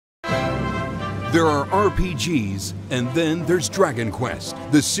There are RPGs, and then there's Dragon Quest,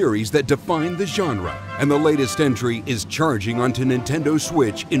 the series that defined the genre. And the latest entry is charging onto Nintendo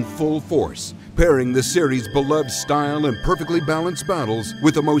Switch in full force, pairing the series' beloved style and perfectly balanced battles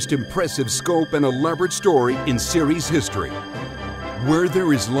with the most impressive scope and elaborate story in series history. Where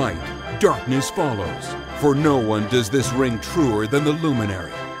there is light, darkness follows. For no one does this ring truer than the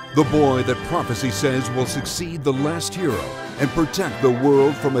Luminary, the boy that prophecy says will succeed the last hero and protect the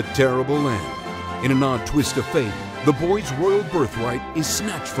world from a terrible end. In an odd twist of fate, the boy's royal birthright is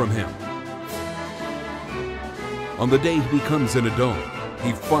snatched from him. On the day he becomes an adult,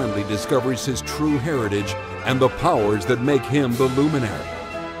 he finally discovers his true heritage and the powers that make him the Luminary.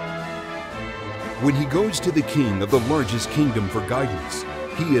 When he goes to the king of the largest kingdom for guidance,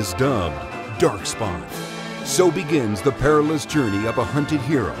 he is dubbed Darkspawn. So begins the perilous journey of a hunted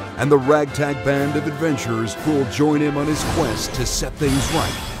hero and the ragtag band of adventurers who will join him on his quest to set things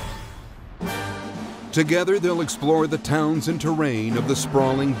right. Together they'll explore the towns and terrain of the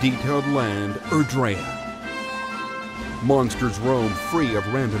sprawling, detailed land, Erdrea. Monsters roam free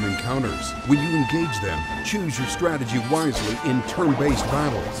of random encounters. When you engage them, choose your strategy wisely in turn-based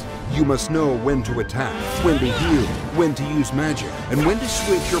battles. You must know when to attack, when to heal, when to use magic, and when to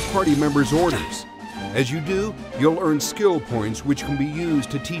switch your party members' orders. As you do, you'll earn skill points which can be used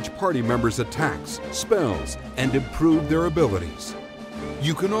to teach party members attacks, spells, and improve their abilities.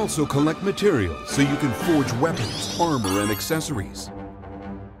 You can also collect materials so you can forge weapons, armor, and accessories.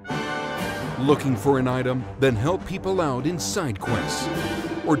 Looking for an item? Then help people out in side quests.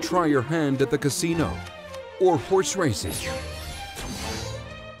 Or try your hand at the casino. Or horse racing.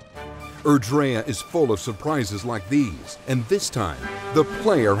 Erdrea is full of surprises like these, and this time, the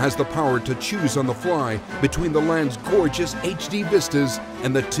player has the power to choose on the fly between the land's gorgeous HD vistas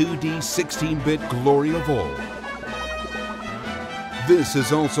and the 2D 16-bit glory of old. This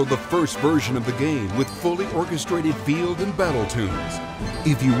is also the first version of the game with fully orchestrated field and battle tunes.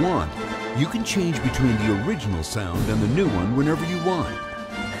 If you want, you can change between the original sound and the new one whenever you want.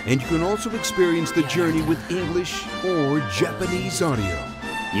 And you can also experience the journey with English or Japanese audio.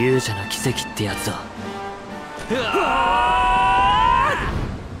 勇者の奇跡ってやつだ。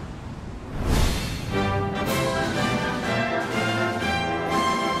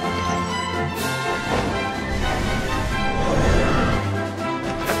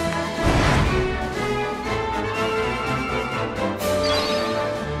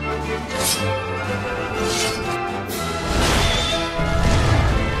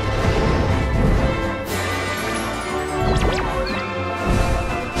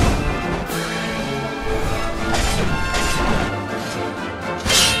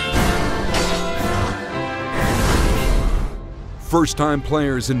First-time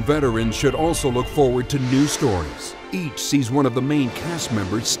players and veterans should also look forward to new stories. Each sees one of the main cast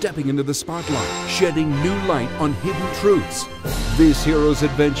members stepping into the spotlight, shedding new light on hidden truths. This hero's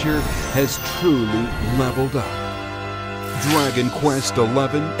adventure has truly leveled up. Dragon Quest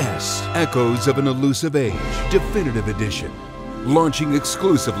XI: Echoes of an Elusive Age Definitive Edition, launching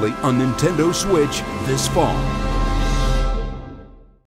exclusively on Nintendo Switch this fall.